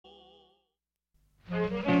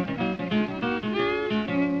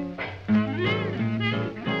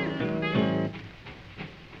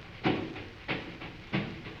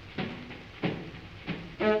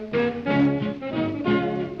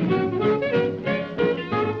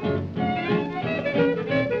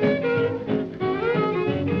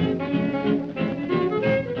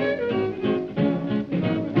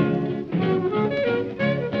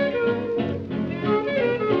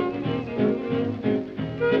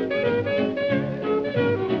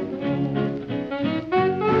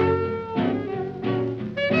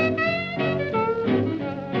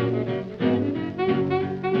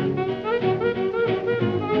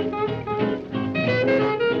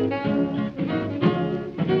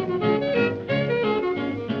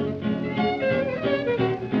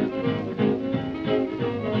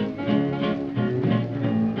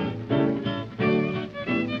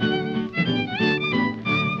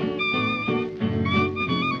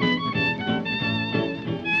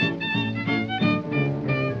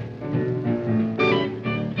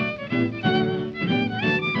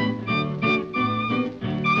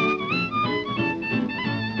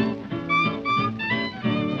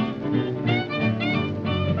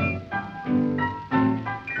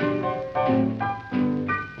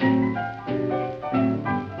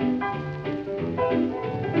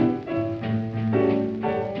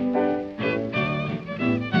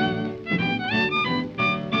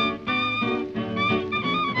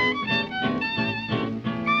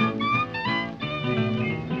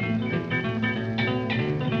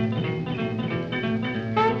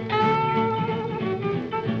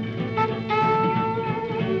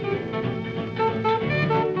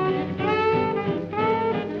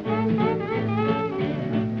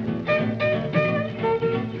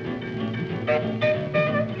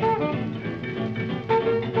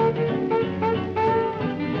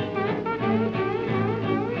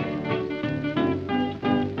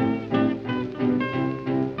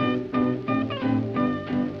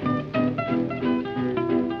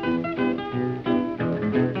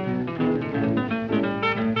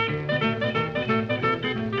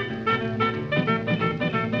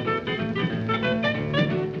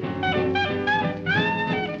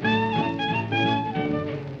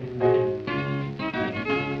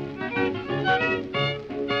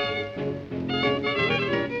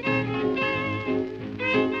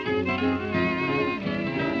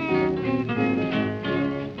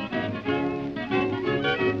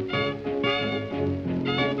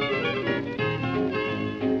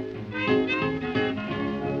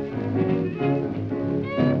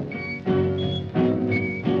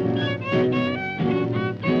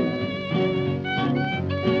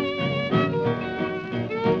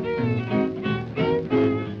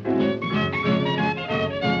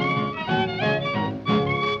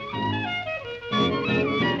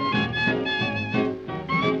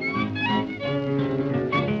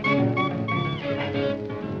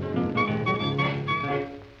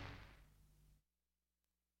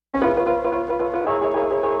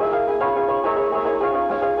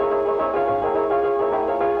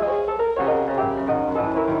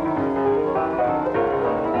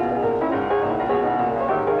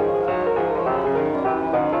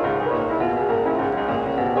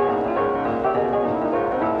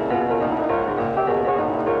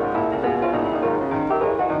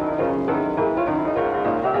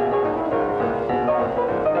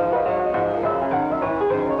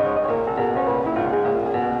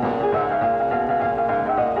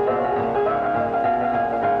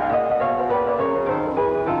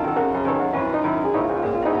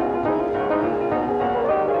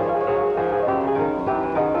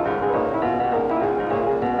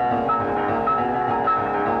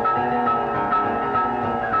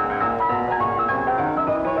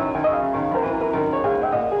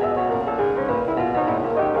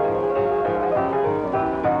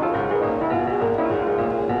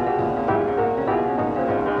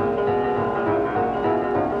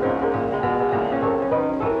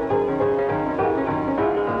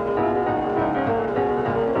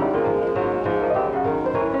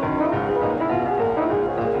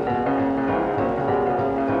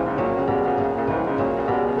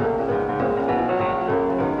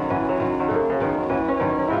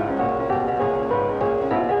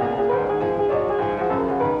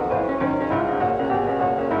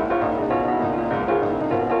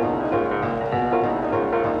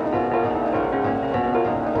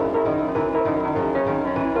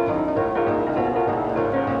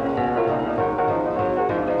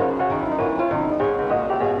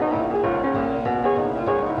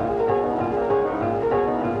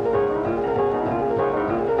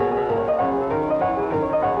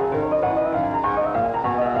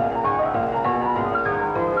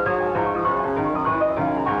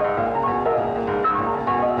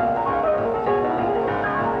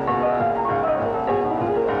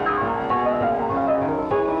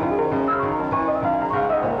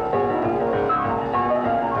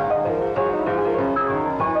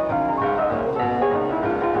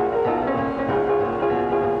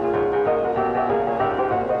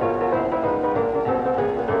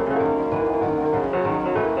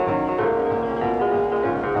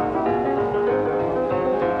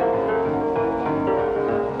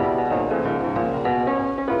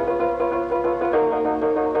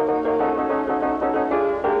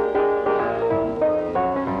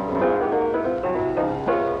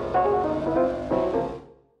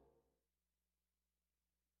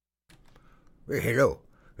Hello.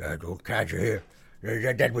 Old codger here.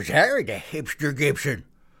 That was Harry, the hipster Gibson,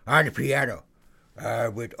 on the piano,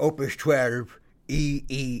 with Opus 12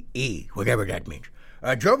 EEE, whatever that means.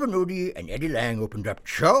 Joe Venuti and Eddie Lang opened up the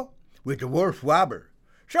show with the Wolf Wobble.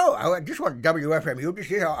 So, I just want WFMU to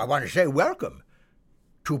say, I want to say welcome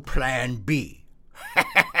to Plan B.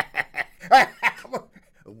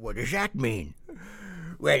 What does that mean?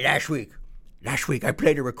 Well, last week I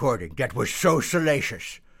played a recording that was so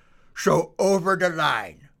salacious, so over the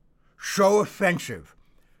line, so offensive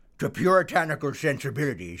to puritanical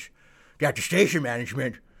sensibilities that the station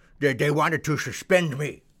management, they wanted to suspend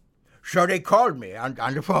me. So they called me on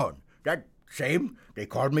the phone. They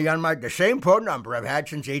called me on the same phone number I've had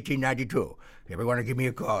since 1892. If you ever want to give me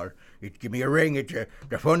a call, give me a ring. It's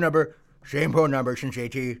the phone number, same phone number since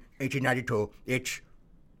 1892. It's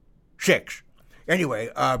 6. Anyway,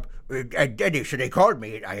 so they called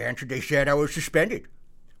me. I answered. They said I was suspended.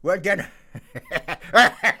 Well, then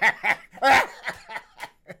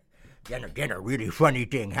a really funny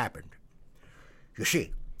thing happened. You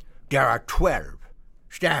see, there are 12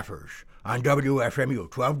 staffers on WFMU,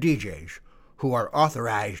 12 DJs, who are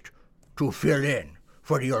authorized to fill in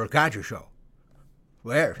for the old Codger Show.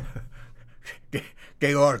 Well,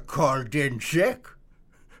 they all called in sick.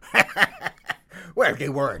 Well, they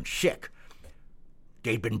weren't sick.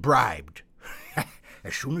 They'd been bribed.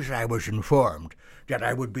 As soon as I was informed that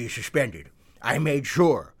I would be suspended, I made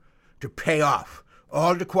sure to pay off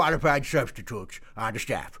all the qualified substitutes on the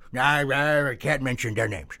staff. Now, I can't mention their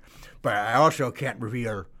names, but I also can't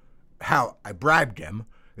reveal how I bribed them,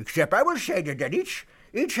 except I will say that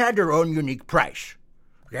each had their own unique price.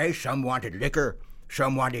 Okay, some wanted liquor,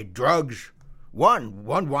 some wanted drugs. One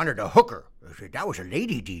wanted a hooker. That was a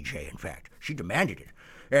lady DJ, in fact. She demanded it.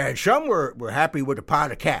 And some were happy with a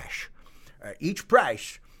pile of cash. Each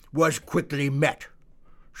price was quickly met.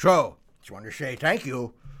 So, just want to say thank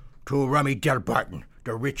you to Rummy Delbarton,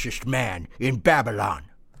 the richest man in Babylon.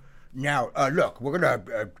 Now, look, we're going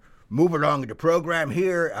to move along in the program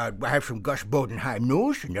here. I have some Gus Bodenheim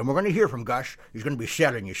news, and then we're going to hear from Gus. He's going to be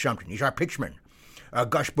selling you something. He's our pitchman.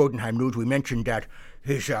 Gus Bodenheim news, we mentioned that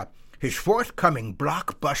his forthcoming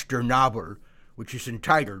blockbuster novel, which is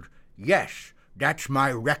entitled, Yes, That's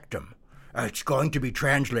My Rectum. It's going to be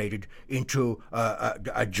translated into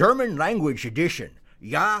a German language edition.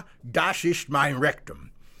 Ja, das ist mein Rectum.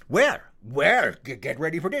 Well, get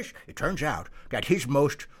ready for this. It turns out that his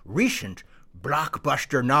most recent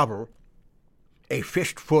blockbuster novel, A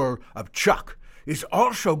Fistful of Chuck, is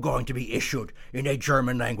also going to be issued in a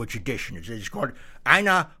German language edition. It's called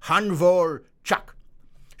Eine Handvoll Chuck.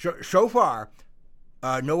 So far,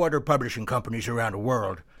 no other publishing companies around the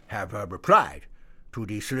world have replied to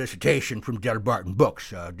the solicitation from Delbarton Books.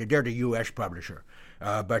 They're the U.S. publisher.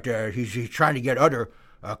 But he's trying to get other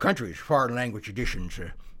countries' foreign language editions.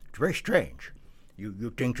 It's very strange.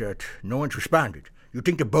 You think that no one's responded. You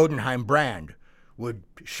think the Bodenheim brand would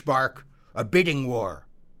spark a bidding war.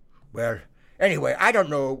 Well, anyway, I don't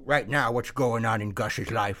know right now what's going on in Gus's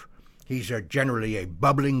life. He's generally a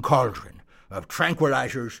bubbling cauldron of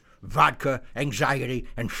tranquilizers, vodka, anxiety,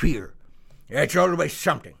 and fear. It's always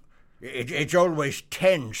something. It's always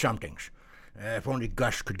 10 somethings. If only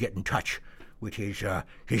Gus could get in touch with his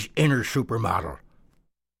inner supermodel.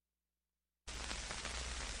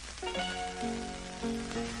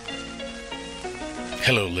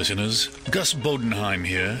 Hello, listeners. Gus Bodenheim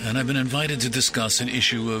here, and I've been invited to discuss an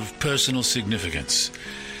issue of personal significance.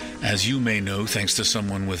 As you may know, thanks to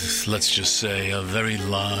someone with, let's just say, a very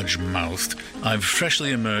large mouth, I've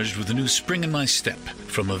freshly emerged with a new spring in my step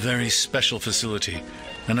from a very special facility,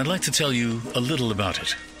 and I'd like to tell you a little about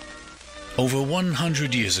it. Over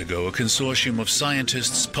 100 years ago, a consortium of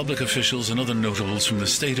scientists, public officials, and other notables from the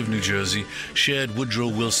state of New Jersey shared Woodrow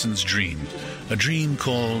Wilson's dream, a dream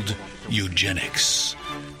called eugenics.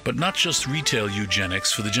 But not just retail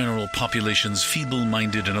eugenics for the general population's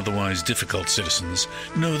feeble-minded and otherwise difficult citizens.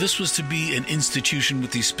 No, this was to be an institution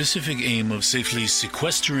with the specific aim of safely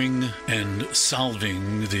sequestering and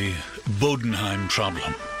solving the Bodenheim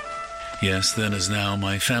problem. Yes, then as now,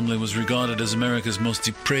 my family was regarded as America's most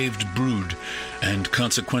depraved brood, and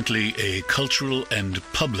consequently a cultural and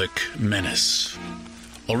public menace.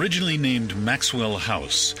 Originally named Maxwell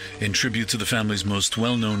House, in tribute to the family's most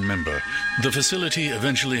well-known member, the facility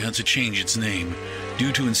eventually had to change its name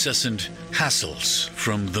due to incessant hassles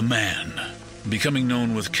from the man, becoming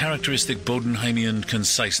known with characteristic Bodenheimian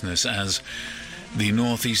conciseness as the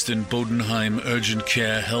Northeastern Bodenheim Urgent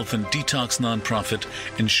Care Health and Detox Nonprofit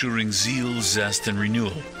ensuring zeal, zest, and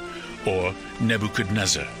renewal, or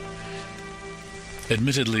Nebuchadnezzar.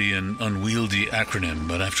 Admittedly an unwieldy acronym,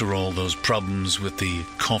 but after all those problems with the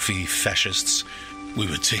coffee fascists, we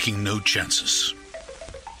were taking no chances.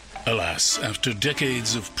 Alas, after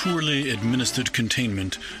decades of poorly administered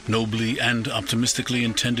containment, nobly and optimistically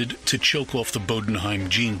intended to choke off the Bodenheim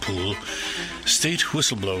gene pool, state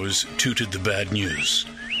whistleblowers tooted the bad news.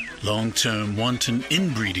 Long-term wanton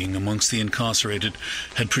inbreeding amongst the incarcerated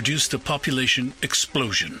had produced a population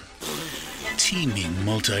explosion. Teeming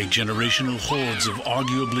multi-generational hordes of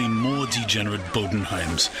arguably more degenerate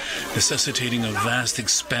Bodenheims, necessitating a vast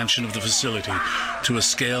expansion of the facility to a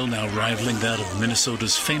scale now rivaling that of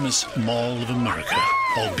Minnesota's famous Mall of America,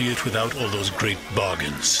 albeit without all those great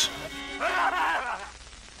bargains.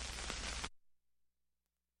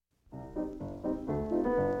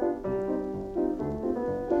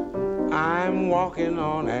 I'm walking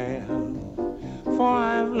on air, for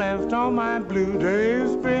I've left all my blue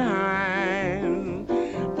days behind.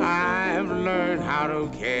 I've learned how to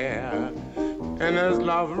care, and there's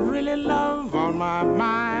love, really love on my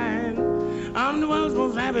mind. I'm the world's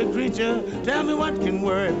most happy creature, tell me what can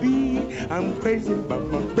worry be? I'm crazy about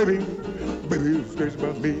my baby, baby's crazy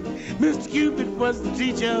about me. Mr. Cupid was the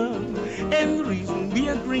teacher, and the reason we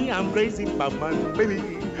agree, I'm crazy about my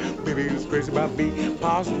baby. Baby's crazy about me.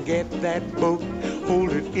 Parson, get that book,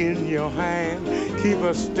 hold it in your hand. Keep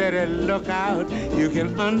a steady lookout, you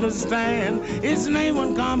can understand. It's an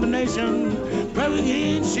A1 combination, perfect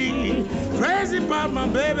he and she. Crazy about my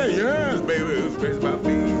baby, yes, baby's crazy about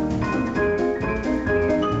me.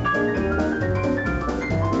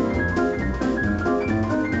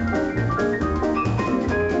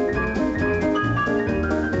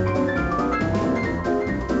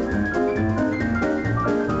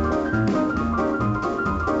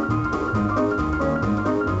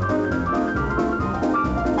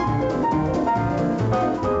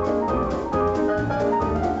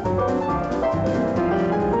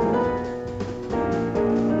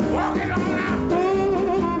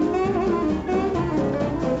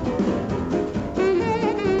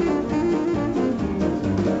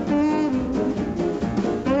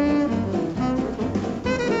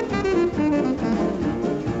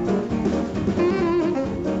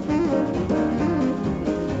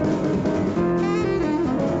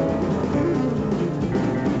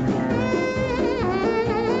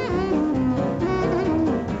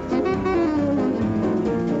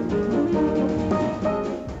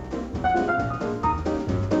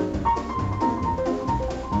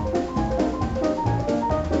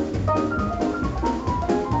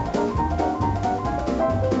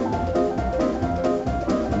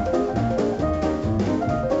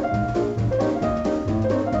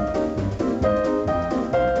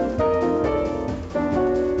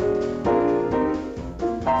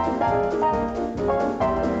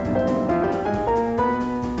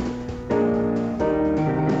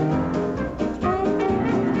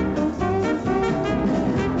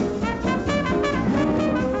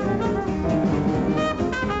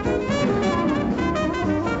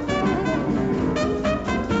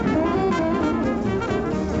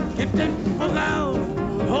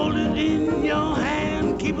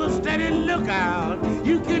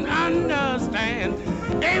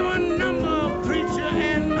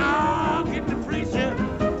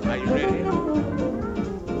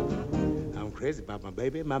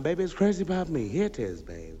 My baby's crazy about me. Here it is,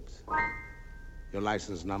 babes. Your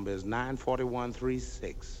license number is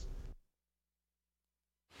 94136.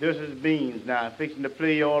 This is Beans now, fixing to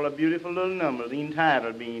play you all a beautiful little number, the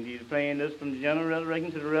entitled Beans. He's playing this from the General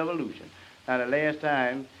Resurrection to the Revolution. Now, the last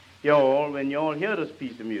time, when y'all hear this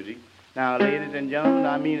piece of music, now, ladies and gentlemen,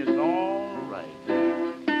 I mean, it's all right.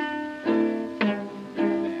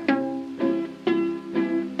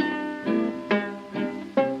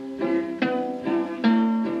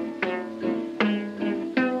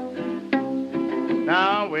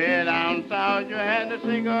 You had to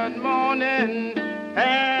say good morning,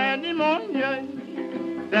 and the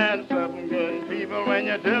morning, there's something good people when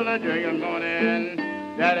you tell the drink good morning.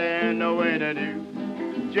 That ain't no way to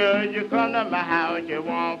do. Judge, you come to my house, you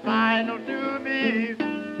won't find no two beef,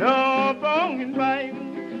 no pumpkin pie.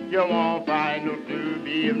 You won't find no two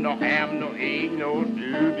beef, no ham, no egg, no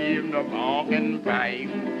two beef, no pumpkin pie.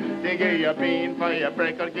 They give you bean for your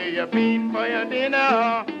breakfast, give you bean for your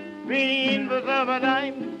dinner, bean for supper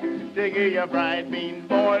time. They give you fried beans,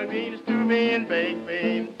 boiled beans, stew beans, baked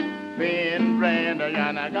beans, bean, brand,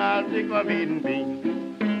 and I got sick of eating beans.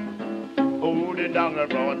 Oh, the dongle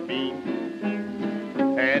brought beans,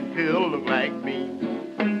 and pill look like beans.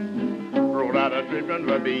 Rolled out a dripping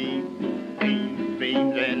for beans, beans,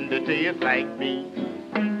 beans, and they taste like beans.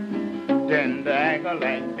 Then they act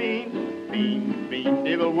like beans, beans, beans.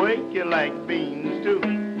 They will wake you like beans. too.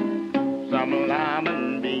 Some lime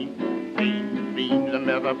and beans, a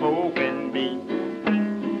mother folk and beans.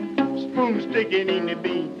 Spoon sticking in the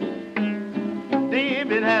beans.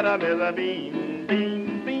 David had a mother beans.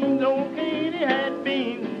 Old Katie had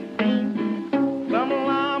beans. Some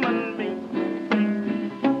lime and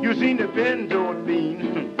beans. You seen the pinto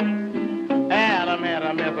bean. Adam had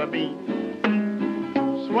a mother bean.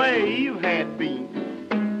 Swave had beans.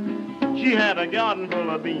 She had a garden full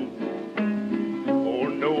of beans.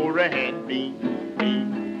 Old Nora had beans.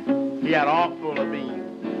 He had a ark full of beans.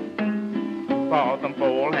 Father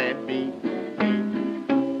Paul had beans.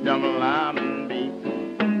 Dumb lime and beans.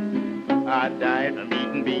 I died from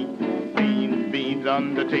eating beans.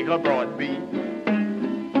 Undertaker brought beans.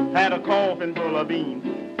 Had a coffin full of beans.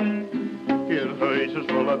 His hearse was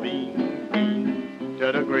full of beans.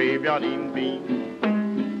 To the graveyard eating beans.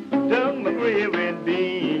 Dug my grave with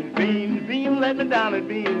beans. Let me down at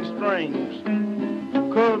Bean Springs.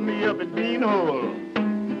 Covered me up at Bean Hole.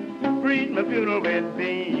 Preached my funeral with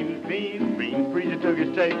beans. Preacher took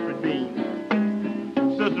his takes with beans.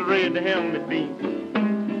 Sister read the hymn with beans.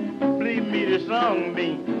 Believe me, the song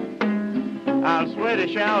beans. I swear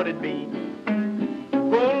they shouted beans.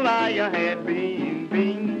 Goliah had beans.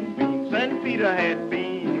 St. Peter had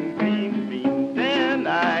beans. Then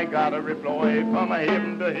I got a reply from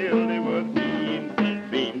heaven to hell. They was beans.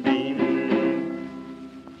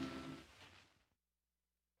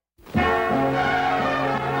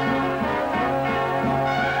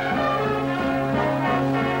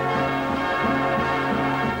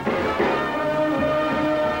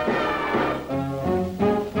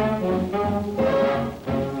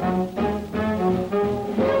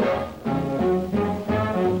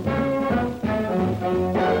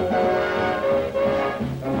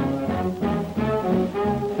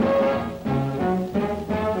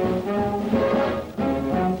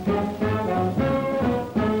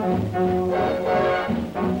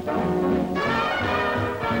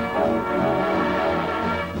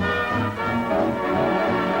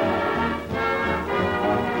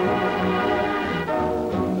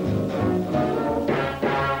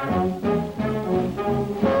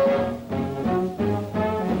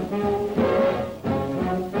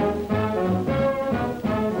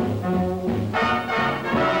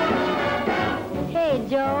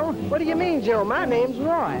 Joe, my name's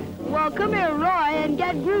Roy. Well, come here, Roy, and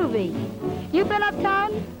get groovy. You been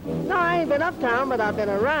uptown? No, I ain't been uptown, but I've been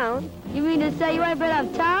around. You mean to say you ain't been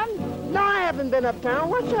uptown? No, I haven't been uptown.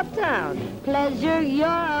 What's uptown? Pleasure you're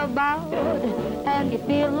about, and you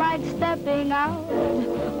feel like stepping out.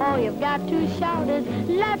 All you've got to shout is,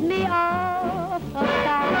 let me off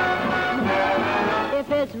uptown. If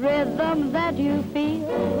it's rhythm that you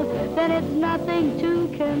feel, then it's nothing to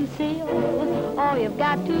conceal. All you've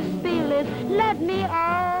got to spiel is, let me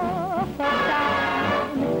off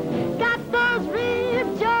uptown. Got those rib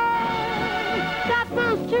joints, got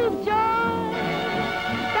those tube joints,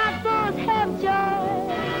 got those hip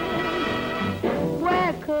joints.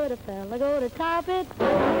 Where could a fella go to top it?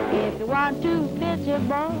 If you want to pitch a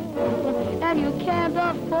ball, and you can't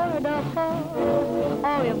afford a hole,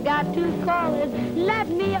 all you've got to call is, let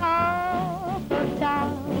me off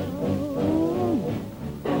uptown.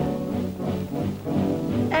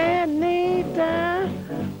 Anita,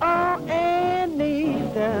 oh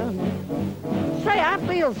Anita. Say, I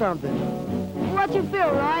feel something. What you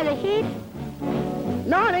feel, Roy? The heat?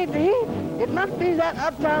 No, it ain't the heat. It must be that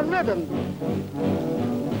uptown rhythm.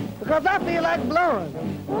 Because I feel like blowing.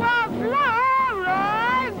 Well, blow,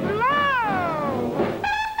 Roy, blow!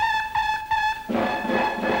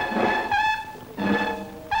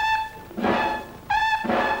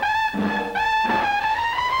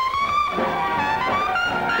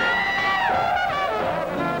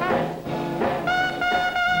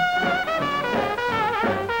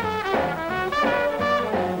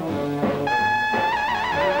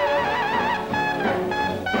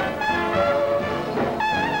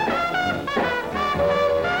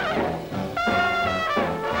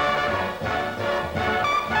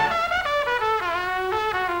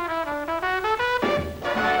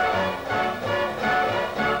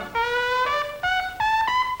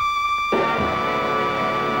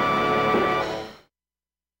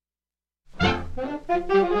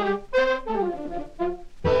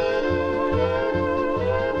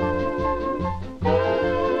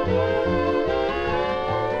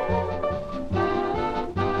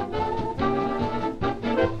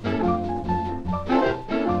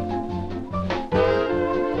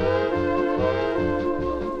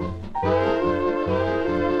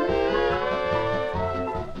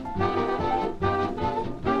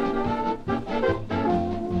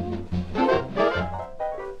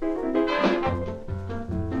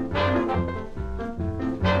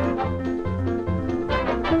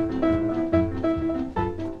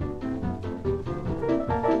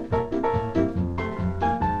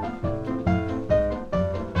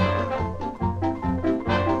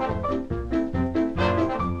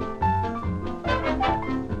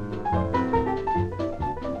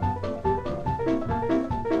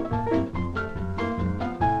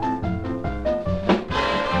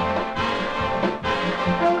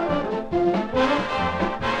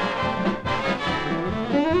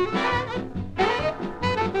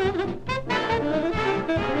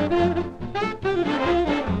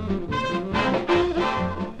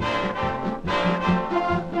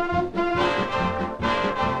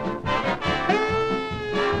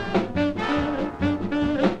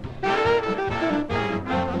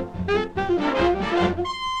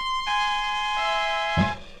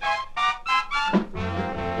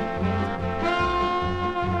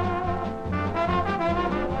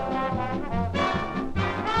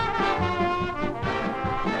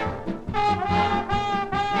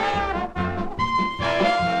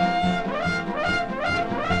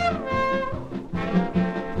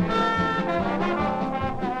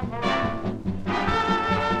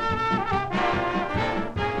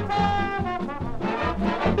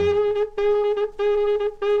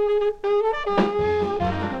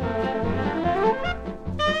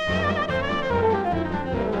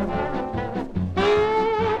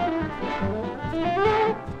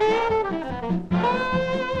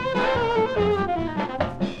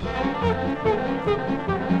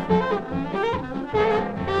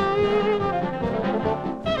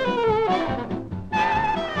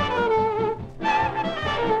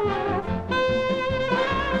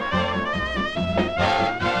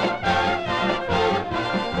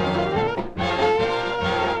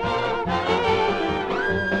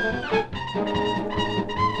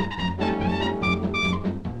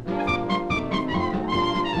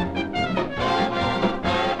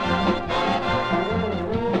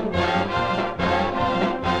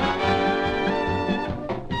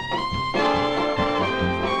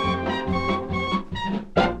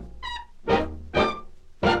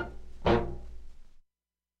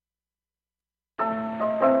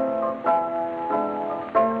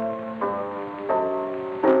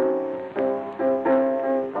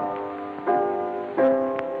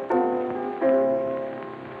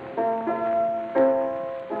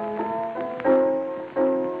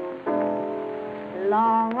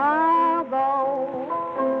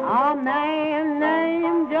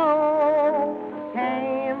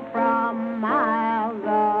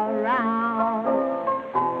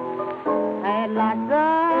 had lots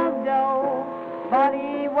of dough, but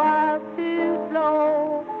he was too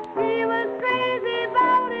slow. He was crazy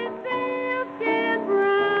about his silken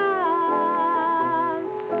brown.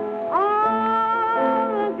 All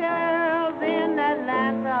the girls in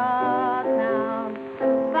Atlanta town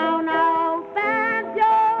found out that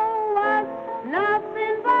Joe was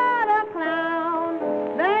nothing but a clown.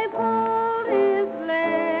 They pulled his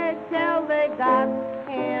leg till they got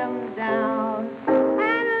him down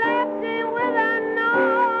and left him with an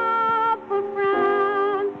awful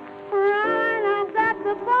frown. Right, I've got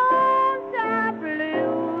the pawn shop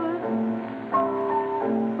blues.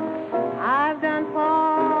 I've done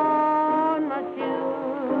pawn my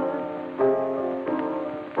shoes.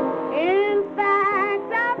 In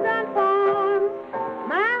fact, I've done pawn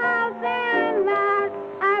my house and lot.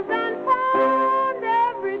 I've done pawn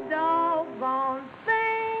every doggone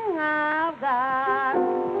thing I've got.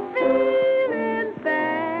 Feeling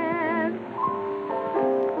bad,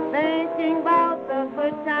 thinking about the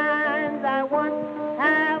good times I once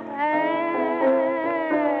have had.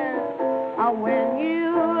 When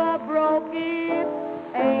you broke it,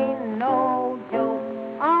 ain't no joke.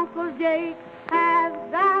 Uncle Jake has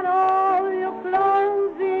got all your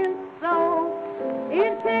clothes in soak.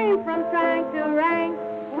 It came from trying to rank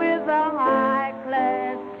with a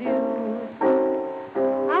high-class dude.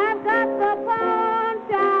 I've got the pawn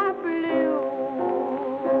shop blues.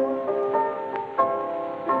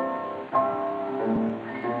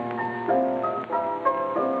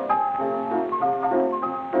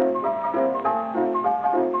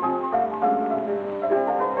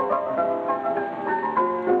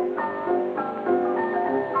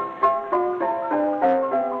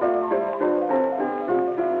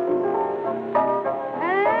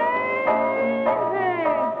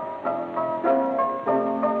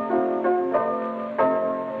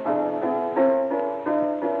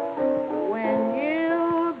 When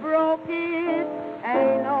you broke it,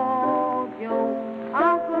 ain't no joke.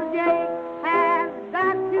 Uncle Jake has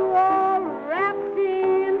got you all wrapped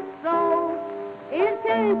in soap. It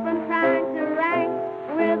came from trying to rank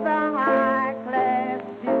with a high-class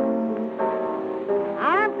dude.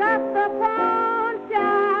 I've got the pawn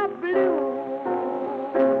shop blues.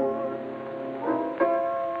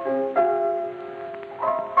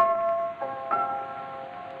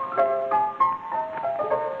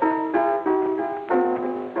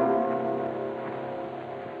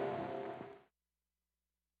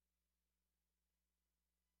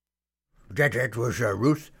 That was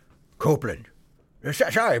Ruth Copeland.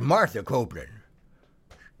 Sorry, Martha Copeland.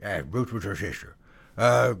 Ruth was her sister.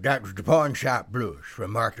 That was the Pawn Shop Blues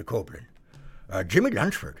from Martha Copeland. Jimmy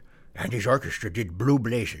Lunsford and his orchestra did Blue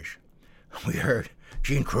Blazes. We heard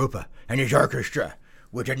Gene Krupa and his orchestra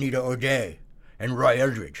with Anita O'Day and Roy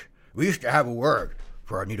Eldridge. We used to have a word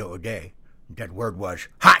for Anita O'Day. That word was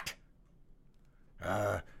hot.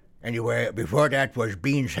 Anyway, before that was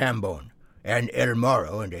Beans Hambone and El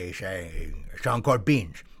Moro, and they sang a song called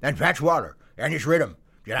Beans. And Fats Waller and his rhythm.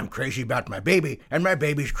 That I'm crazy about my baby, and my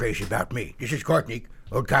baby's crazy about me. This is Courtney.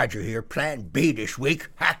 Old Codger here. Plan B this week.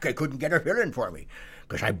 Heck, they couldn't get a fill-in for me,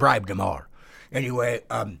 because I bribed them all. Anyway,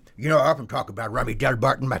 I often talk about Rummy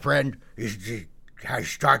Delbarton, my friend. He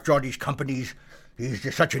starts all these companies. He's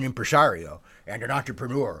just such an impresario and an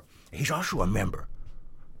entrepreneur. He's also a member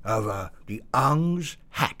of the Ang's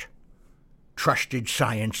Hat Trusted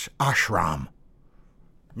Science Ashram.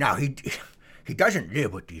 Now, he doesn't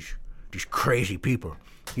live with these crazy people.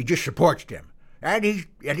 He just supports them. And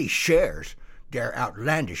he shares their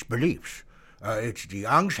outlandish beliefs. It's the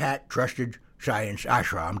Ang's Hat Trusted Science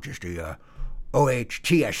Ashram, just the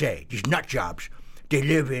OHTSA. These nut jobs, they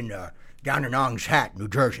live down in Ang's Hat, New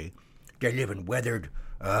Jersey. They live in weathered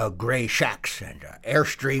gray shacks and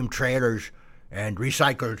Airstream trailers and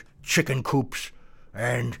recycled chicken coops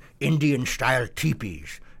and Indian-style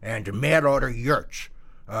teepees and mail-order yurts.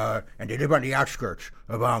 And they live on the outskirts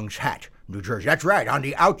of Ang's Hat, New Jersey. That's right, on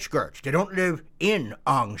the outskirts. They don't live in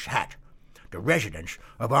Ang's Hat. The residents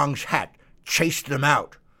of Ang's Hat chased them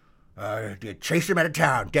out. They chased them out of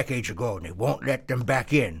town decades ago, and they won't let them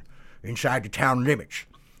back inside the town limits.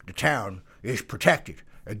 The town is protected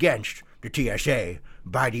against the TSA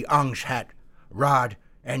by the Ang's Hat Rod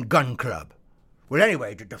and Gun Club. Well,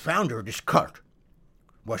 anyway, the founder of this cult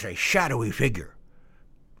was a shadowy figure,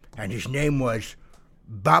 and his name was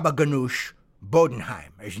Baba Ganoush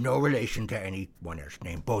Bodenheim. There's no relation to anyone else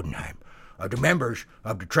named Bodenheim. The members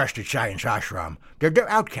of the Trusted Science Ashram, they're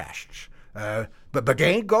outcasts, but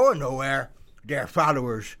they ain't going nowhere. They're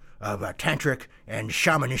followers of tantric and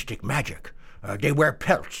shamanistic magic. They wear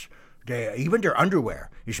pelts. Even their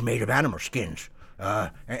underwear is made of animal skins.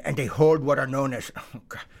 and they hold what are known as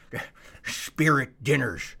spirit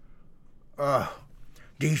dinners.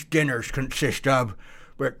 These dinners consist of,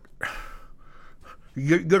 but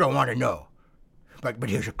you don't want to know. But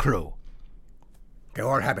here's a clue. They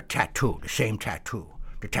all have a tattoo, the same tattoo.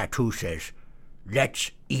 The tattoo says,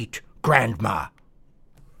 "Let's eat Grandma."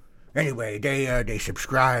 Anyway, they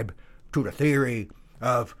subscribe to the theory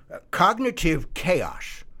of cognitive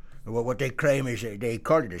chaos. What they claim is they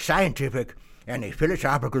call it a scientific and a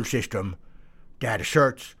philosophical system that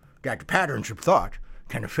asserts that the patterns of thought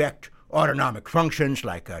can affect autonomic functions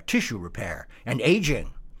like tissue repair and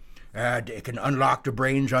aging. It can unlock the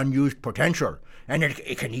brain's unused potential, and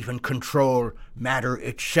it can even control matter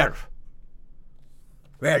itself.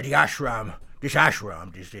 Well, this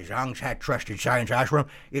Ang's Hat Trusted Science Ashram,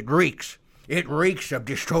 it reeks of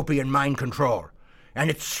dystopian mind control, and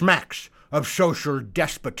it smacks of social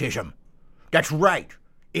despotism. That's right,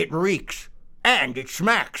 it reeks, and it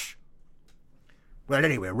smacks. Well,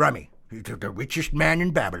 anyway, Rummy, he's the richest man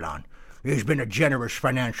in Babylon. He's been a generous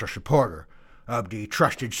financial supporter of the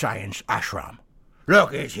Trusted Science Ashram.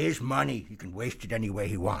 Look, it's his money. He can waste it any way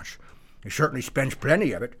he wants. He certainly spends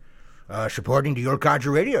plenty of it supporting the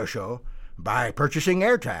Yurkaja radio show by purchasing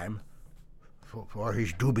airtime for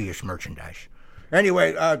his dubious merchandise.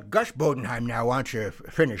 Anyway, Gus Bodenheim now wants to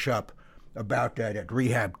finish up about that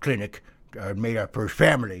rehab clinic made up for his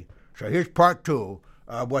family. So here's part 2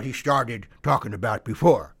 of what he started talking about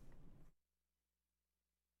before.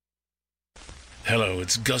 Hello,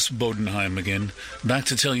 it's Gus Bodenheim again, back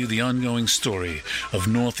to tell you the ongoing story of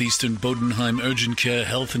Northeastern Bodenheim Urgent Care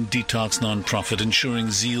Health and Detox nonprofit ensuring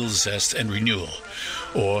zeal, zest, and renewal,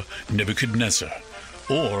 or Nebuchadnezzar,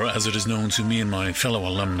 or, as it is known to me and my fellow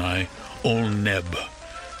alumni, Old Neb.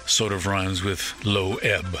 Sort of rhymes with low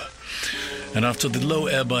ebb. And after the low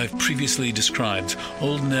ebb I've previously described,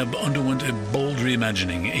 Old Neb underwent a bold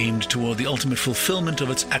reimagining aimed toward the ultimate fulfillment of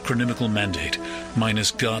its acronymical mandate,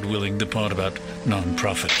 minus, God willing, the part about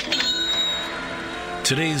non-profit.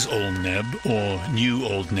 Today's Old Neb, or New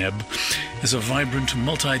Old Neb, is a vibrant,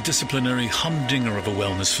 multidisciplinary humdinger of a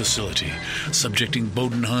wellness facility, subjecting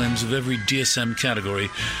Bodenheims of every DSM category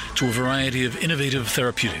to a variety of innovative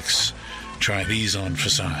therapeutics. Try these on for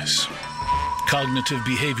size. Cognitive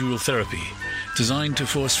behavioral therapy, designed to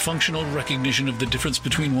force functional recognition of the difference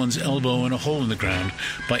between one's elbow and a hole in the ground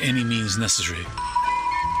by any means necessary.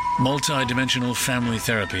 Multi-dimensional family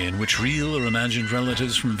therapy, in which real or imagined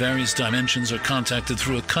relatives from various dimensions are contacted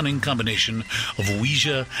through a cunning combination of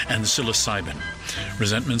Ouija and psilocybin.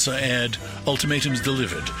 Resentments are aired, ultimatums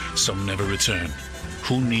delivered, some never return.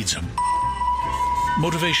 Who needs them?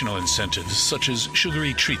 Motivational incentives such as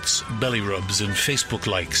sugary treats, belly rubs, and Facebook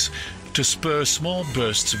likes to spur small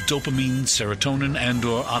bursts of dopamine, serotonin,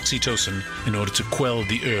 and/or oxytocin in order to quell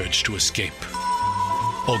the urge to escape.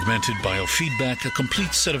 Augmented biofeedback, a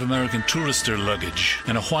complete set of American Tourister luggage,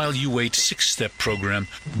 and a while you wait 6-step program,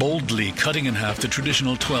 boldly cutting in half the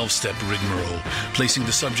traditional 12-step rigmarole, placing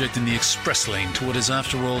the subject in the express lane to what is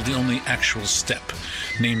after all the only actual step,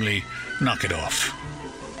 namely, knock it off.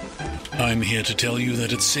 I'm here to tell you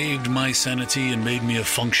that it saved my sanity and made me a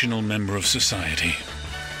functional member of society.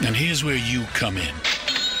 And here's where you come in.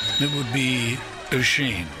 It would be a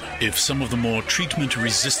shame if some of the more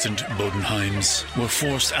treatment-resistant Bodenheims were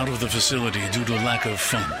forced out of the facility due to lack of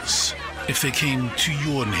funds. If they came to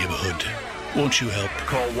your neighborhood, won't you help?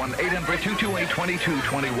 Call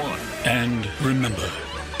 1-800-228-2221. And remember,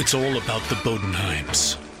 it's all about the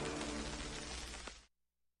Bodenheims.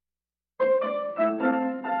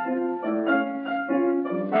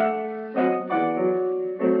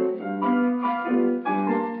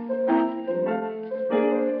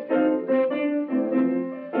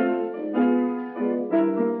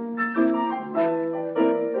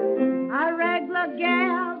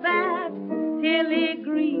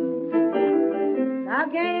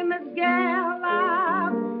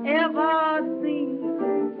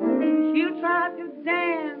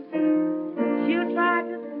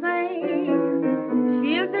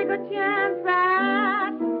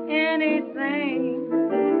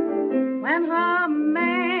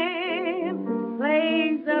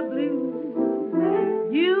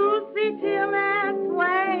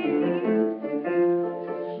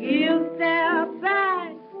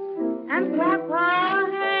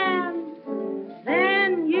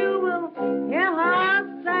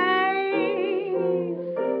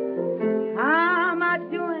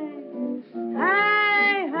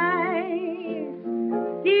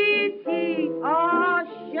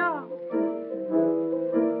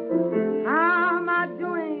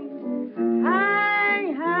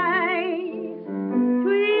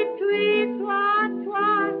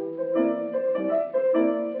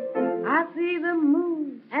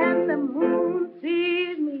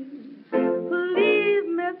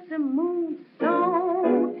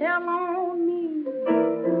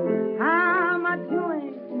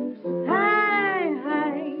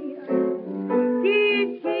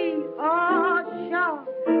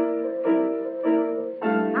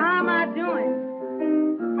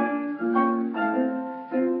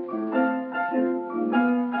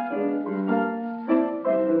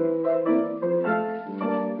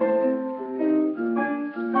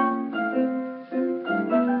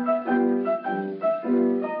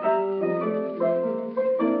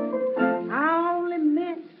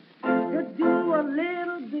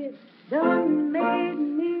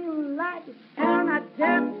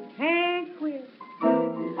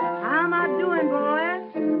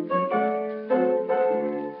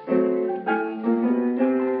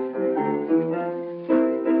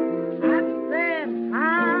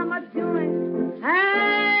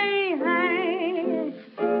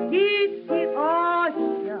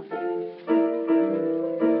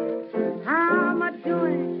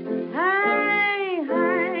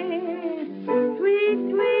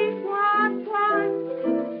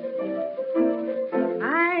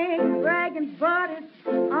 but it's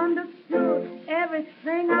understood.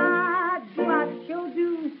 Everything I do, I sure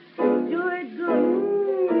do it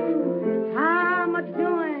good. How am I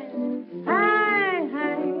doing? Hey,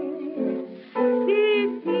 hey.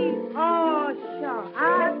 Keep, keep, oh, sure,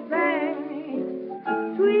 I sing.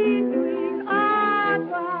 Sweet, sweet, oh,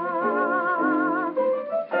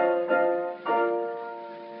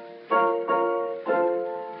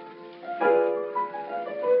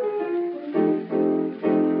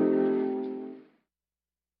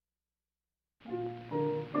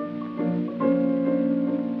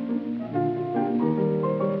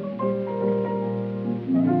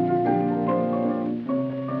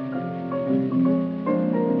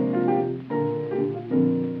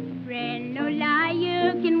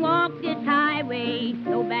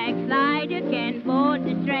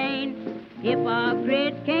 If a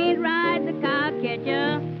Chris can't ride the cow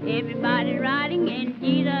catcher, everybody riding in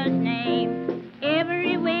Jesus' name.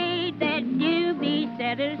 Every way that do be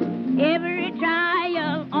setters, every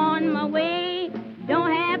trial on my way.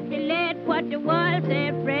 Don't have to let what the world say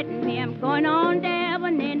fretting me. I'm going on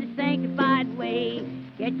down in the sanctified way.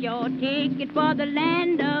 Get your ticket for the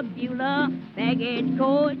land of Beulah. Baggage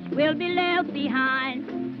coach will be left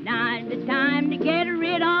behind. Now's the time to get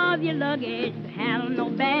rid of your luggage. Handle no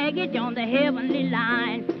baggage on the heavenly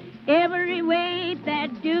line. Every way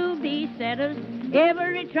that do be setters,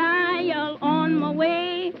 every trial on my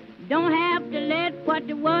way. Don't have to let what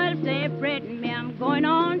the world say fretting me. I'm going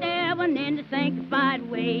on to heaven in the sanctified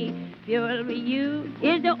way. Fuel you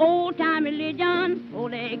is the old-time religion.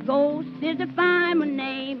 Holy Ghost is the fireman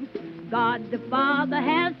name. God the Father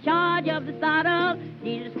has charge of the throttle.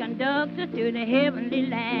 Jesus conducts us to the heavenly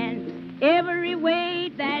land. Every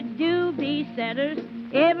way that do be setters,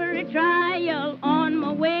 every trial on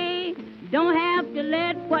my way. Don't have to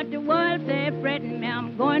let what the world say fretting me.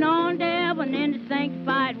 I'm going on to heaven in the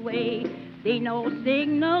sanctified way. See no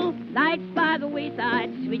signal, lights by the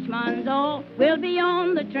wayside. Switchman's all will be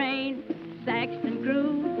on the train. Saxton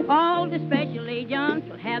crew, all the special agents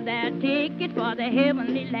will have their ticket for the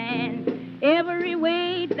heavenly land. Every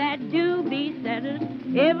way that do be setters,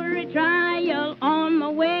 every trial on my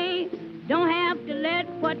way. Don't have to let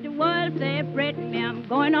what the world say fretting me. I'm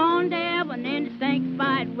going on to heaven in the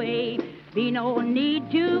sanctified way. Be no need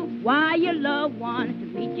to wire your loved ones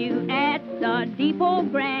to meet you at the depot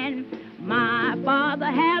grand. My Father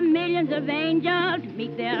have millions of angels to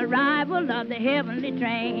meet the arrival of the heavenly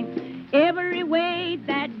train. Every way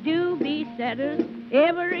that do be setters,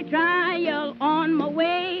 every trial on my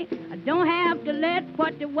way. I don't have to let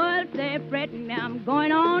what the world say fretting me. I'm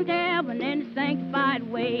going on to heaven in the sanctified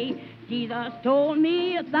way. Jesus told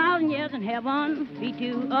me 1,000 years in heaven be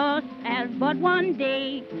to us as but one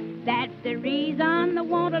day. That's the reason I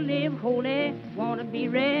want to live holy, want to be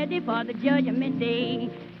ready for the judgment day.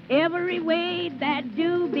 Every way that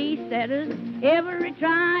do be setters, every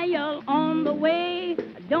trial on the way.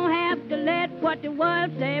 I don't have to let what the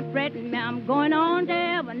world say fretting me. I'm going on to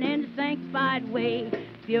heaven in the sanctified way.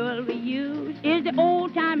 Fuel we use is the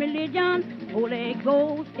old-time religion. Holy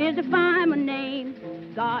Ghost is the fireman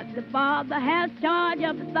name. God the Father has charge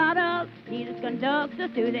of the throttle. Jesus conducts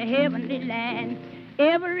us to the heavenly land.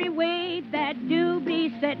 Every way that do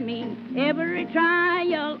beset me, every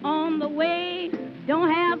trial on the way.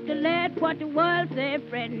 Don't have to let what the world say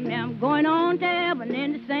fretting me. I'm going on to heaven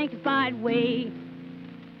in the sanctified way.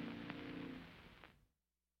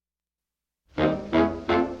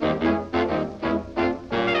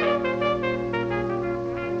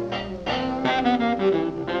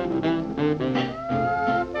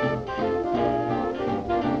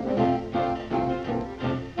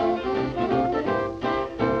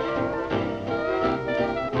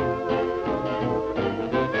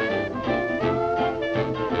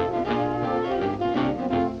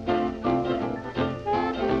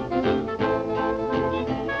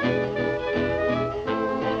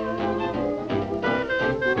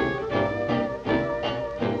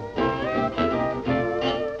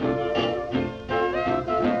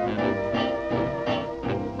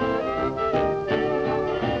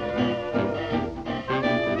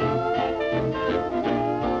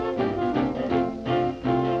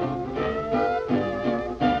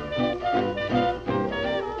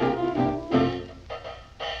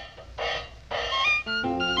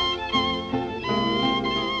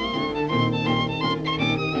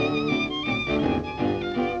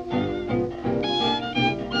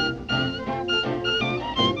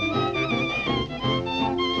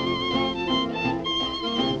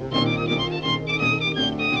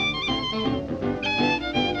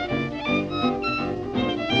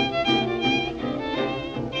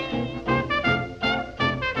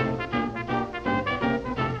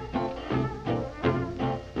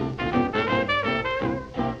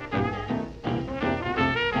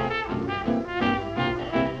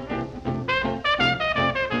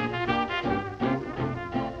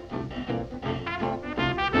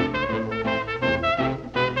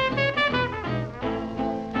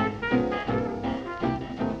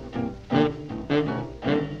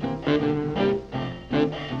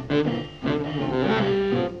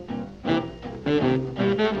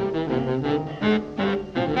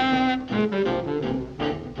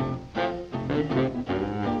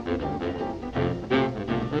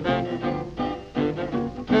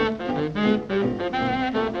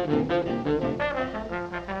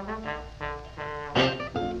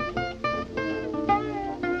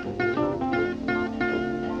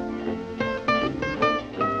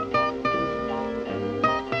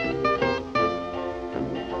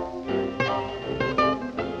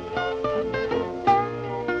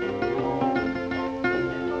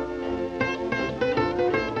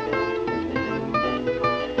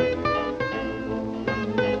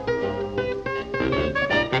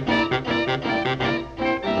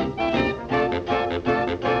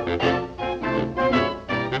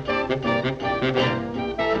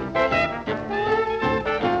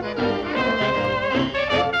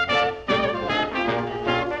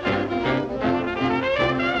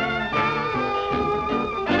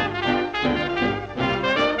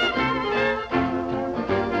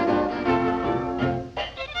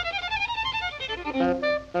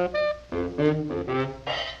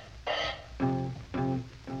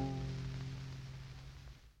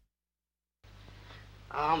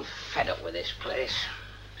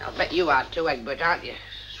 You are too, Egbert, aren't you?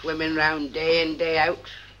 Swimming round day in, day out.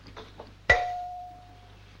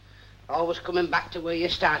 Always coming back to where you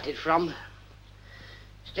started from.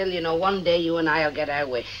 Still, you know, one day you and I'll get our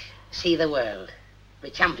wish. See the world.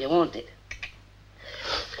 Be champion, won't it?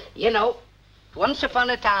 You know, once upon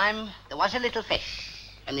a time, there was a little fish,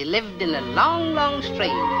 and he lived in a long, long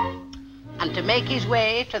stream. And to make his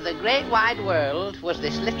way to the great wide world was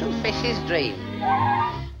this little fish's dream.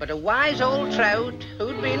 But a wise old trout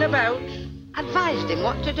who'd been about advised him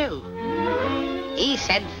what to do. He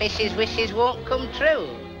said fishes' wishes won't come true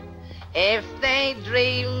if they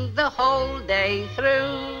dream the whole day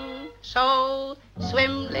through. So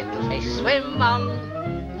swim, little fish, swim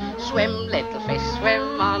on. Swim, little fish,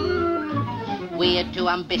 swim on. We're two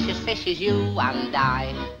ambitious fishes, you and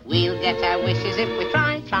I. We'll get our wishes if we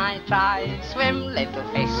try, try, try. Swim, little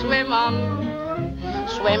fish, swim on.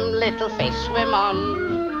 Swim, little fish, swim on.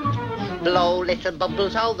 Blow little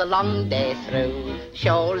bubbles all the long day through.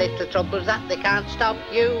 Show little troubles that they can't stop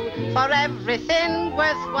you. For everything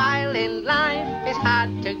worthwhile in life is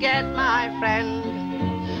hard to get, my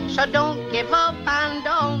friend. So don't give up and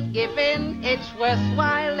don't give in. It's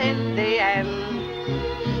worthwhile in the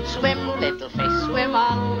end. Swim, little fish, swim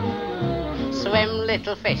on. Swim,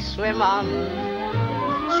 little fish, swim on.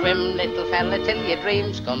 Swim, little fella, till your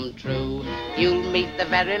dreams come true. You'll meet the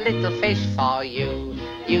very little fish for you.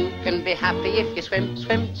 You can be happy if you swim,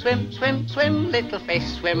 swim, swim, swim, swim, little fish,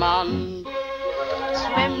 swim on.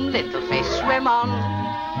 Swim, little fish, swim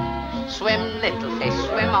on. Swim, little fish,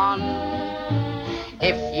 swim on.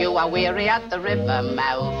 If you are weary at the river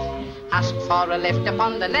mouth, ask for a lift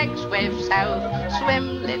upon the next wave south.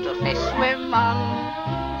 Swim, little fish, swim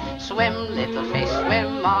on. Swim, little fish,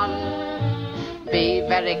 swim on. Be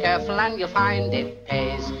very careful and you'll find it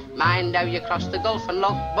pays. Mind how you cross the gulf and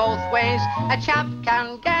look both ways. A chap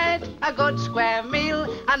can get a good square meal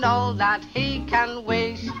and all that he can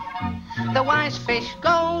wish. The wise fish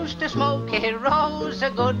goes to Smoky Rose, a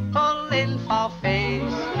good pull in for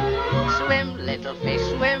fish. Swim, little fish,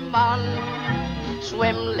 swim on.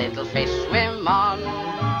 Swim, little fish, swim on.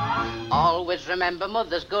 Always remember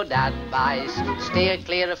mother's good advice. Steer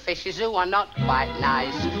clear of fishes who are not quite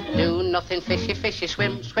nice. Do nothing fishy, fishy,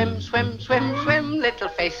 swim, swim, swim, swim, swim, little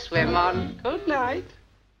fish, swim on. Good night.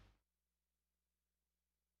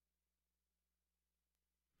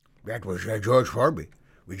 That was George Formby.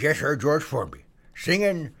 We just heard George Formby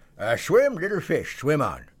singing Swim, Little Fish, Swim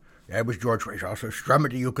On. That was George Formby, also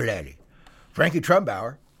strumming the ukulele. Frankie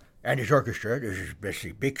Trumbauer and his orchestra, this is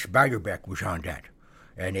Bix Beiderbecke was on that.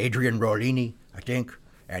 And Adrian Rollini, I think,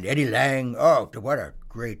 and Eddie Lang. Oh, what a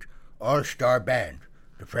great all-star band,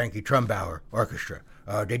 the Frankie Trumbauer Orchestra.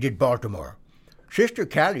 They did Baltimore. Sister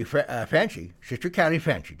Callie Fancy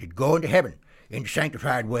did Go Into Heaven in the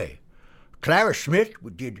Sanctified Way. Clara Smith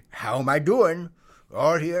did How Am I Doing,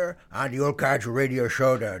 all here on the Old Codger radio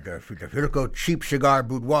show, the Philco Cheap Cigar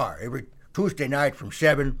Boudoir, every Tuesday night from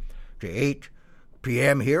 7 to 8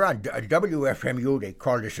 p.m. here on WFMU. They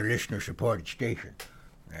call this a listener-supported station.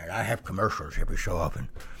 And I have commercials every so often.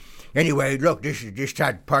 Anyway, look, this is just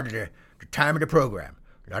part of the time of the program.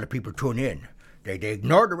 A lot of people tune in. They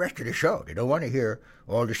ignore the rest of the show. They don't want to hear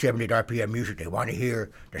all the 70 RPM music. They want to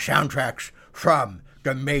hear the soundtracks from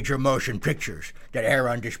the major motion pictures that air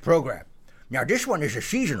on this program. Now, this one is a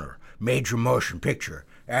seasonal major motion picture,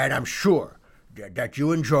 and I'm sure that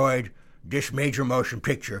you enjoyed this major motion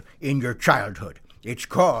picture in your childhood. It's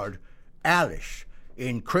called Alice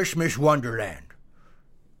in Christmas Wonderland.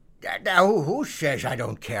 Now, who says I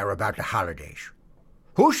don't care about the holidays?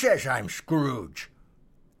 Who says I'm Scrooge?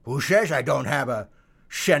 Who says I don't have a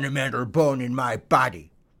sentimental bone in my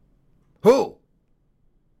body? Who?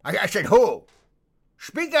 I said who?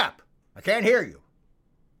 Speak up. I can't hear you.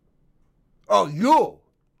 Oh, you?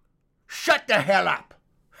 Shut the hell up.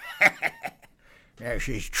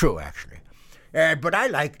 She's true, actually. But I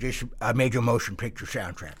like this major motion picture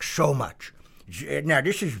soundtrack so much. Now,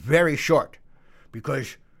 this is very short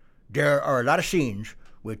because there are a lot of scenes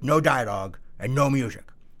with no dialogue and no music.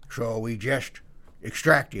 So we just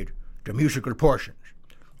extracted the musical portions.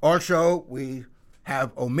 Also, we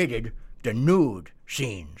have omitted the nude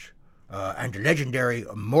scenes and the legendary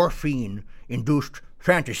morphine-induced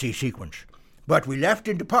fantasy sequence. But we left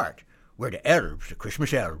in the part where the elves, the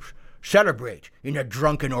Christmas elves, celebrate in a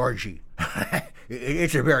drunken orgy.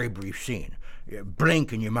 It's a very brief scene.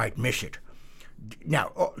 Blink and you might miss it.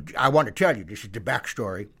 Now, I want to tell you, this is the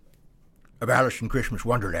backstory of Alice in Christmas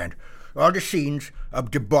Wonderland. All the scenes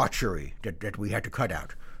of debauchery that we had to cut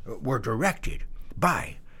out were directed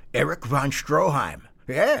by Erich von Stroheim.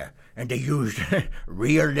 Yeah, and they used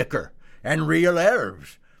real liquor and real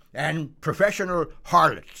elves and professional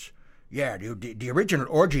harlots Yeah, the original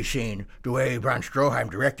orgy scene, the way von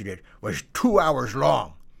Stroheim directed it, was 2 hours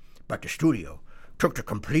long. But the studio took the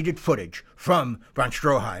completed footage from von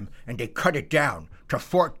Stroheim and they cut it down to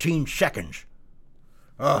 14 seconds.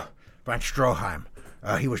 Oh, von Stroheim,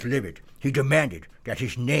 he was livid. He demanded that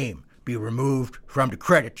his name be removed from the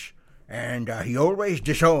credits, and he always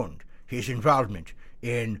disowned his involvement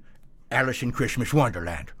in Alice in Christmas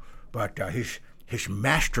Wonderland. But his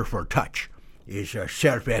masterful touch is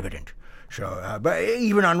self-evident. So, but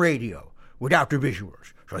even on radio, without the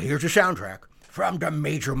visuals. So here's the soundtrack from the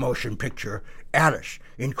major motion picture Alice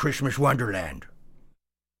in Christmas Wonderland.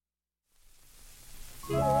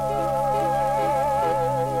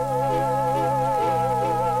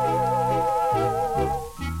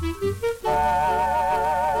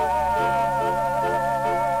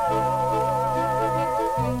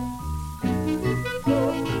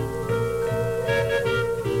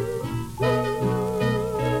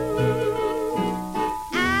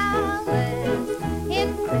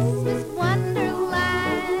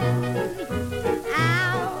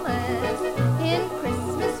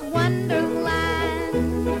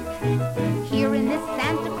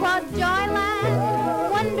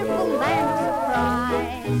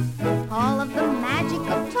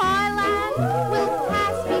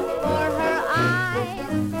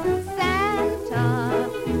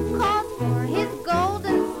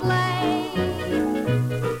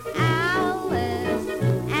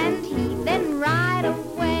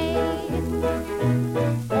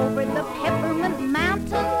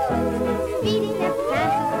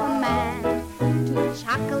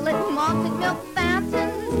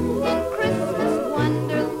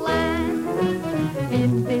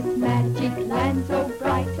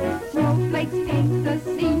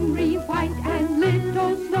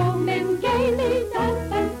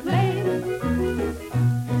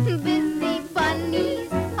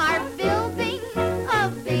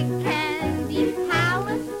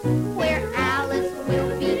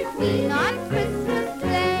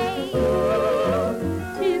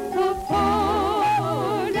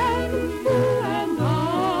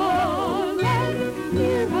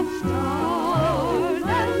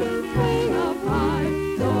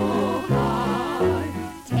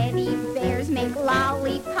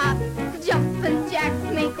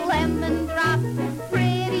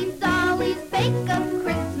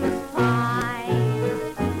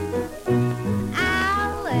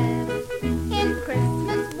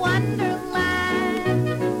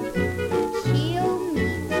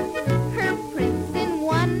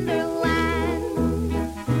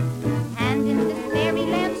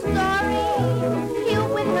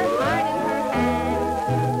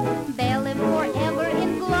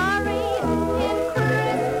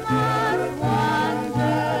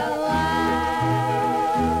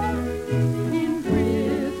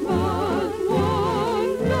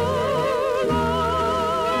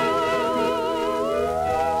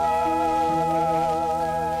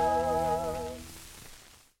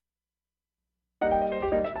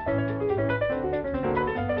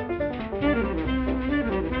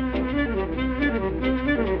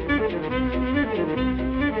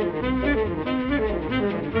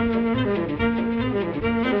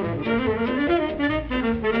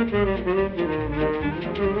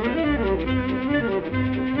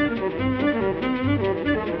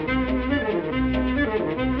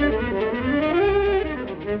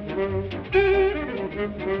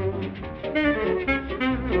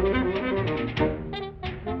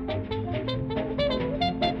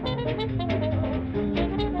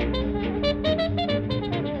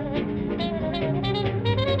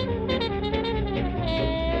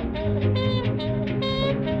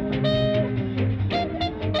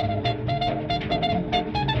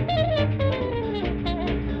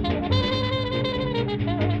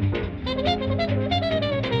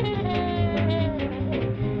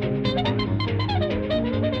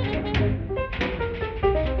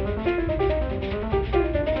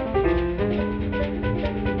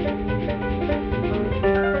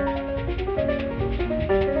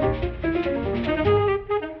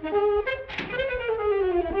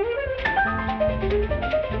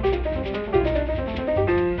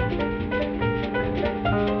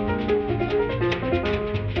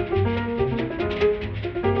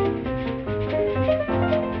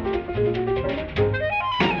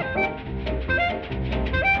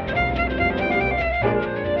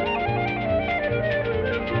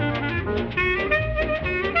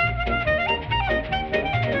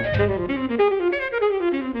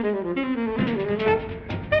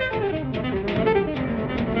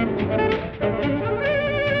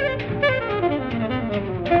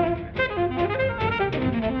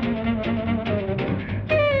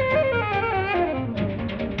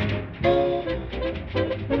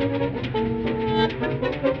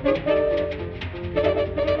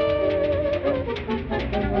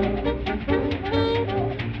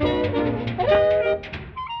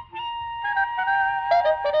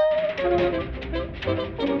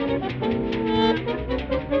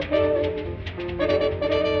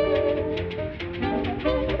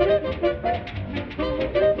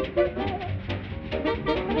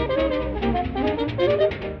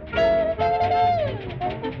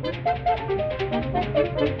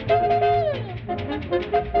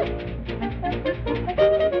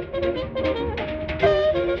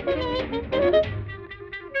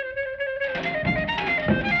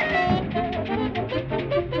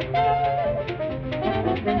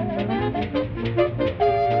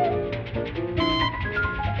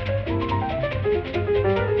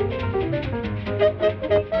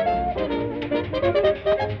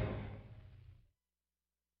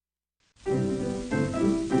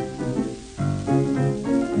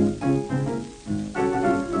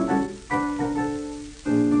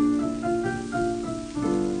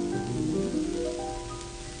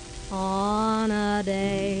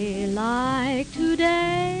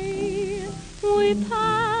 we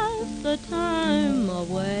pass the time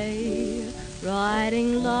away,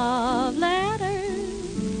 writing love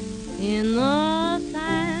letters in the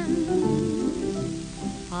sand.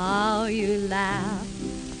 How you laughed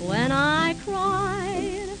when I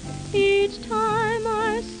cried each time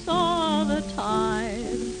I saw the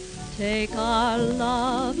tide take our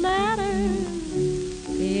love letters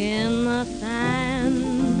in the sand.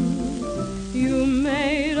 You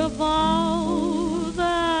made a vow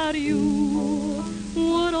that you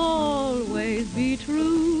would always be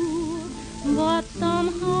true, but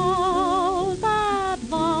somehow that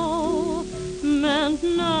vow meant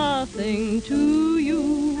nothing to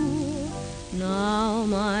you. Now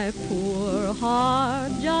my poor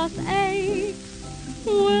heart just aches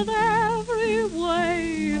with every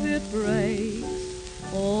wave it breaks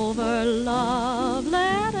over love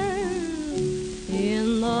letters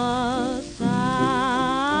in the sand.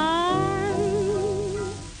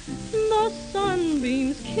 The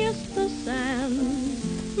sunbeams kissed the sand.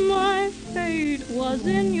 My fate was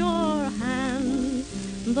in your hands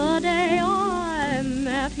the day I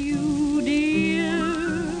met you, dear.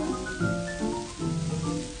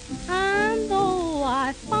 And though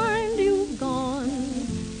I find you've gone,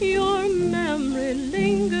 your memory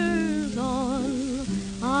lingers on.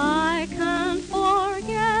 I can't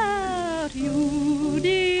forget you,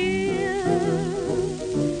 dear.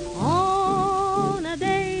 On a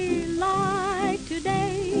day like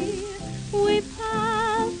today, we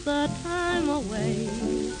pass the time away,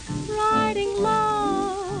 writing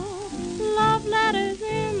love letters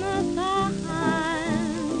in the sand.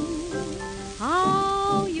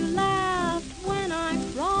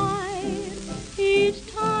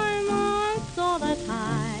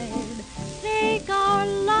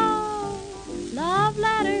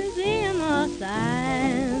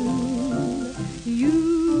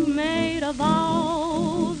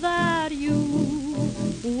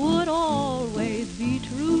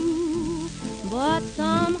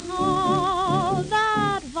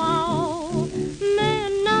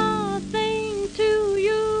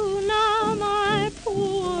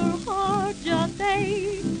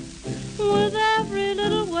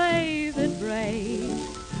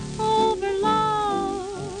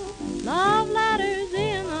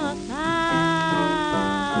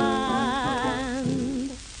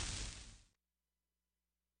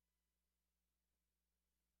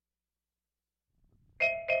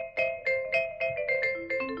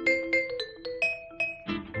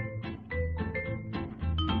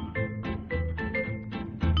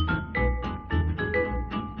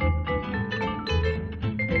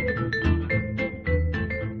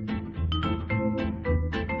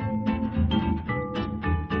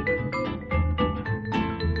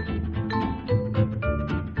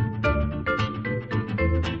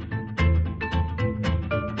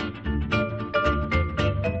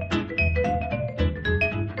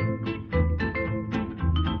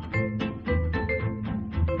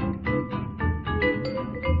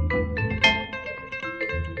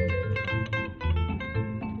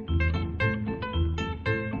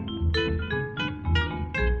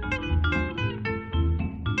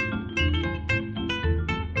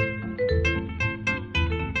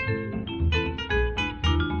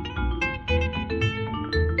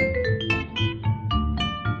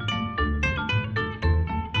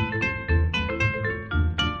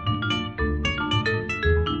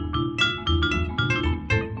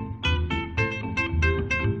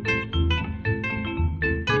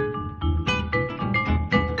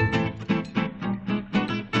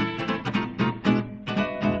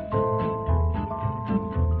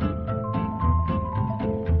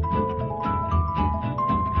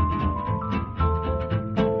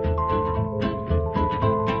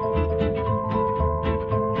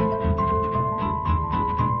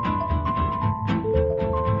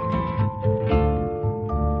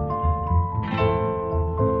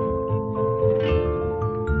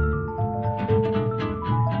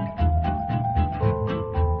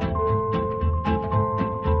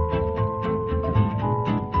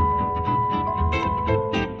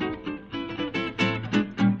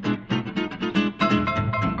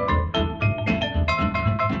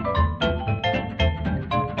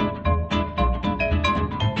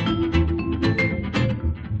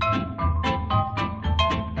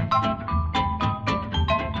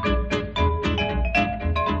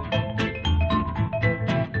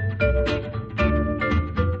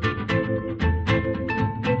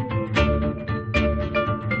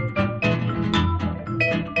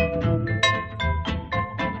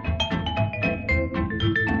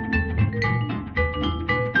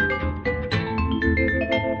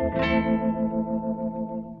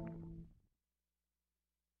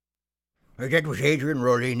 That was Adrian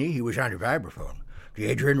Rollini. He was on the vibraphone. The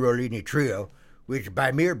Adrian Rollini Trio with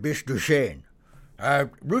Bymir Bisduchesne.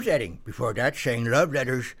 Ruth Etting before that sang Love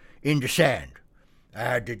Letters in the Sand.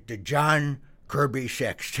 The John Kirby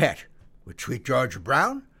Sextet with Sweet George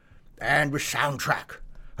Brown, and with soundtrack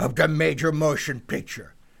of the major motion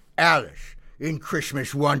picture Alice in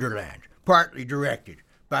Christmas Wonderland, partly directed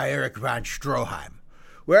by Eric von Stroheim.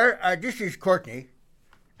 Well, this is Courtney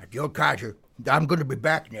at the Old Codger. I'm going to be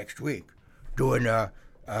back next week doing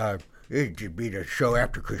it'll be the show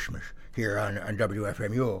after Christmas here on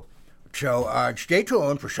WFMU. So stay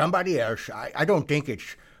tuned for somebody else. I don't think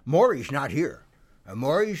it's Maury's not here.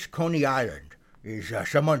 Maury's Coney Island is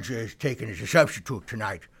someone's taken as a substitute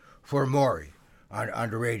tonight for Maury on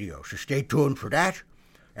the radio. So stay tuned for that.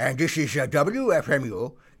 And this is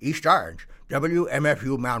WFMU East Orange,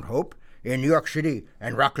 WMFU Mount Hope in New York City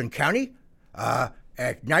and Rockland County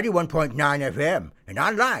at 91.9 FM and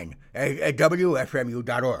online at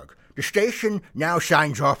WFMU.org. The station now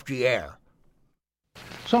signs off the air.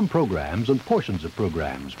 Some programs and portions of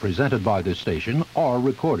programs presented by this station are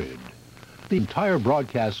recorded. The entire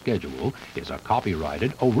broadcast schedule is a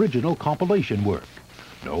copyrighted original compilation work.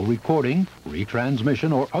 No recording,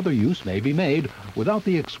 retransmission, or other use may be made without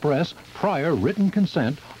the express prior written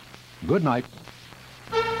consent. Good night.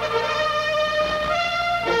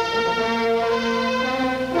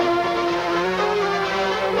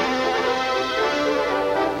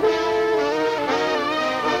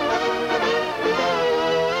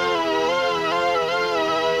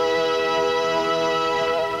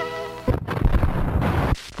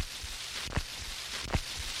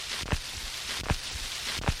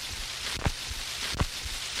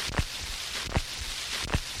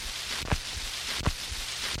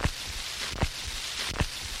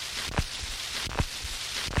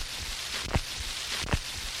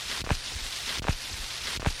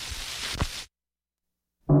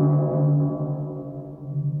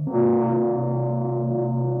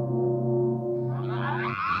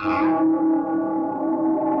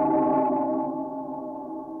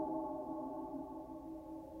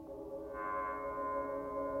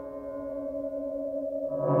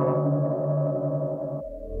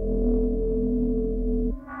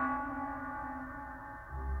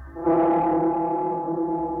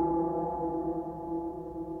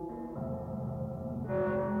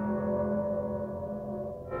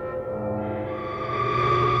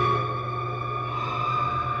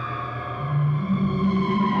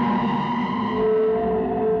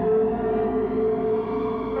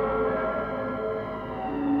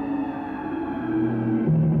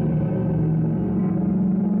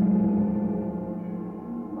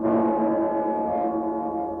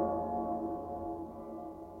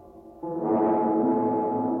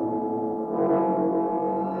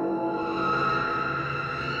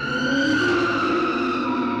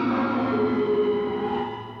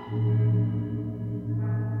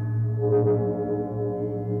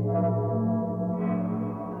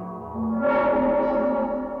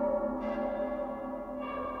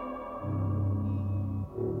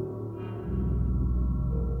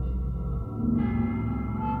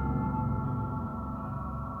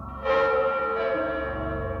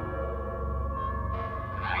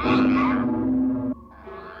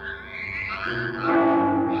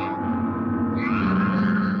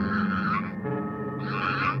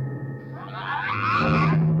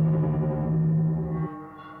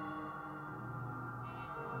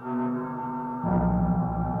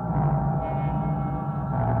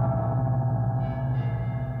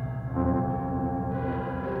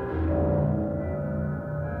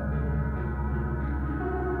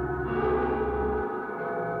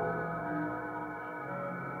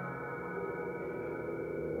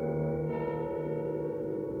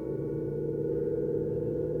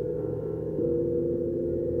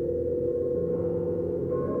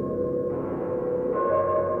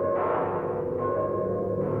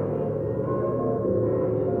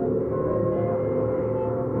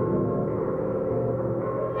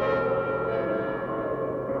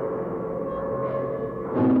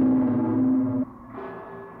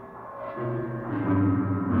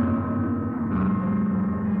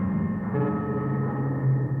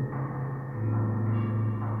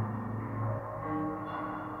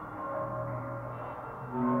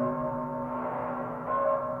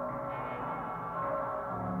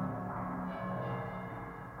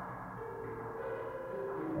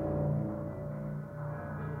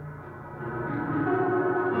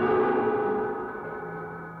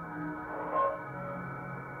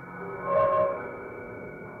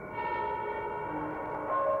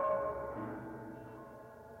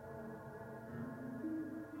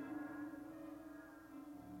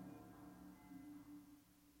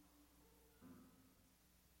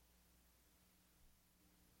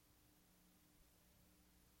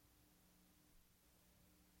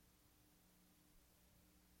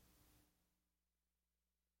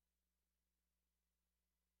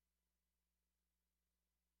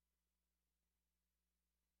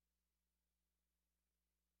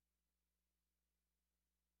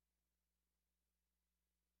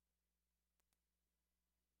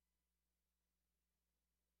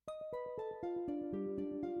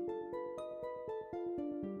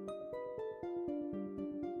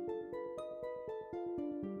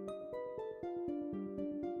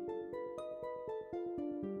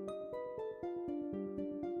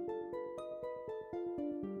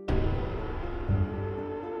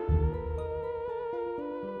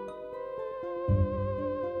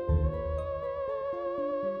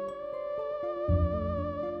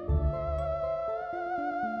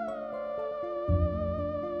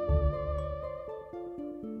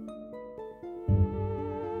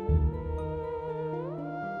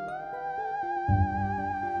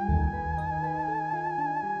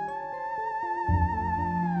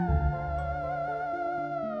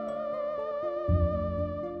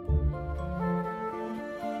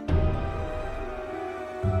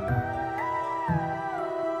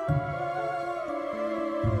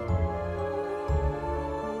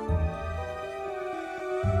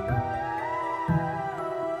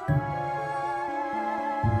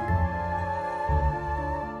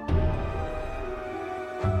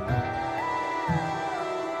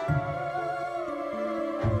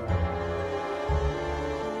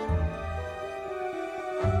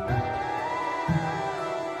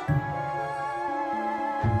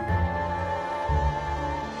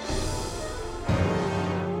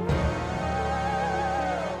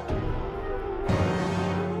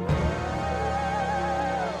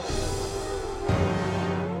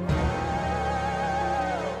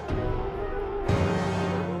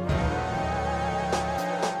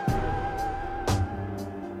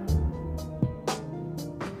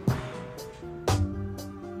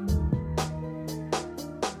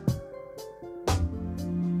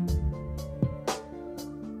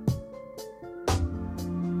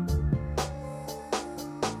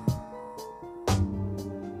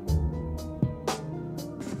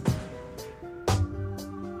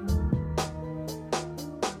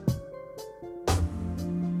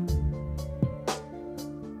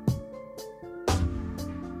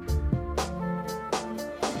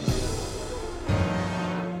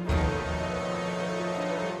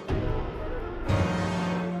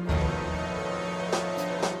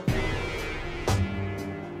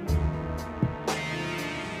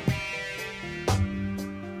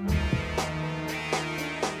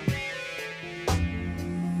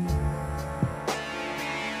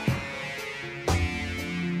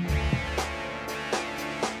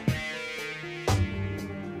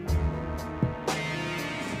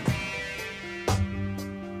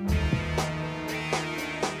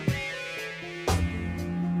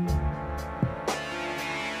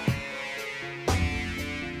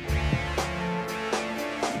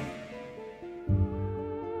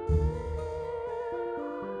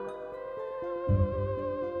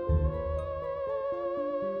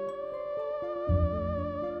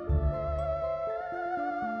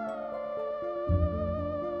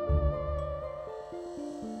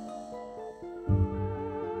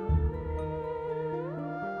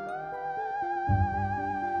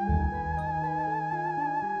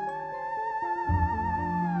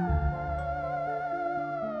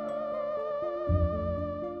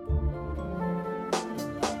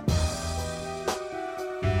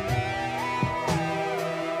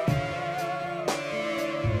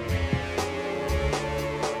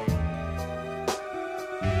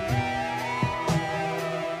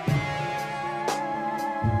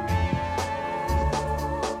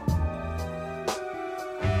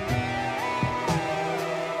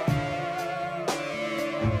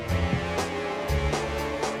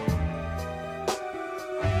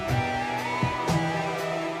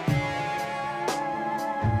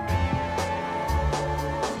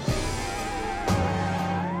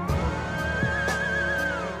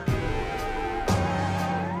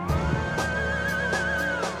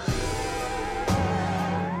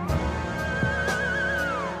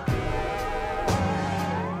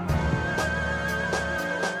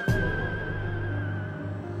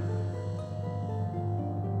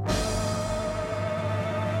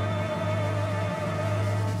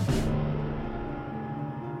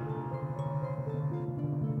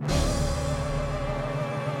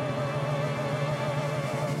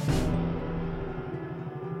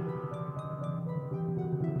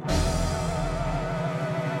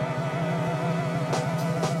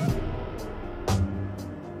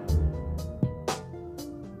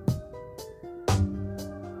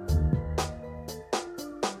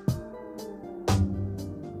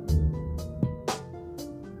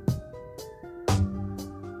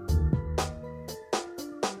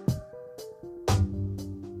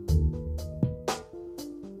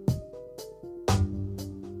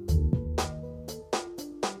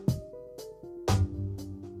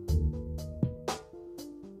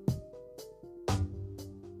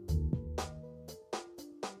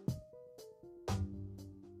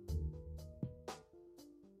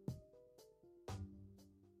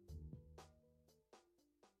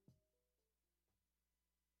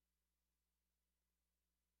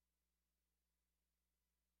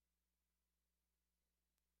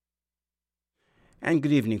 And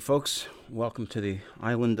good evening, folks. Welcome to the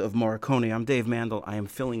island of Morricone. I'm Dave Mandel. I am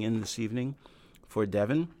filling in this evening for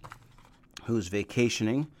Devin, who's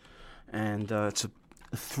vacationing. And it's a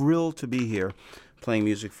thrill to be here playing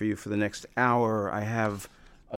music for you for the next hour. I have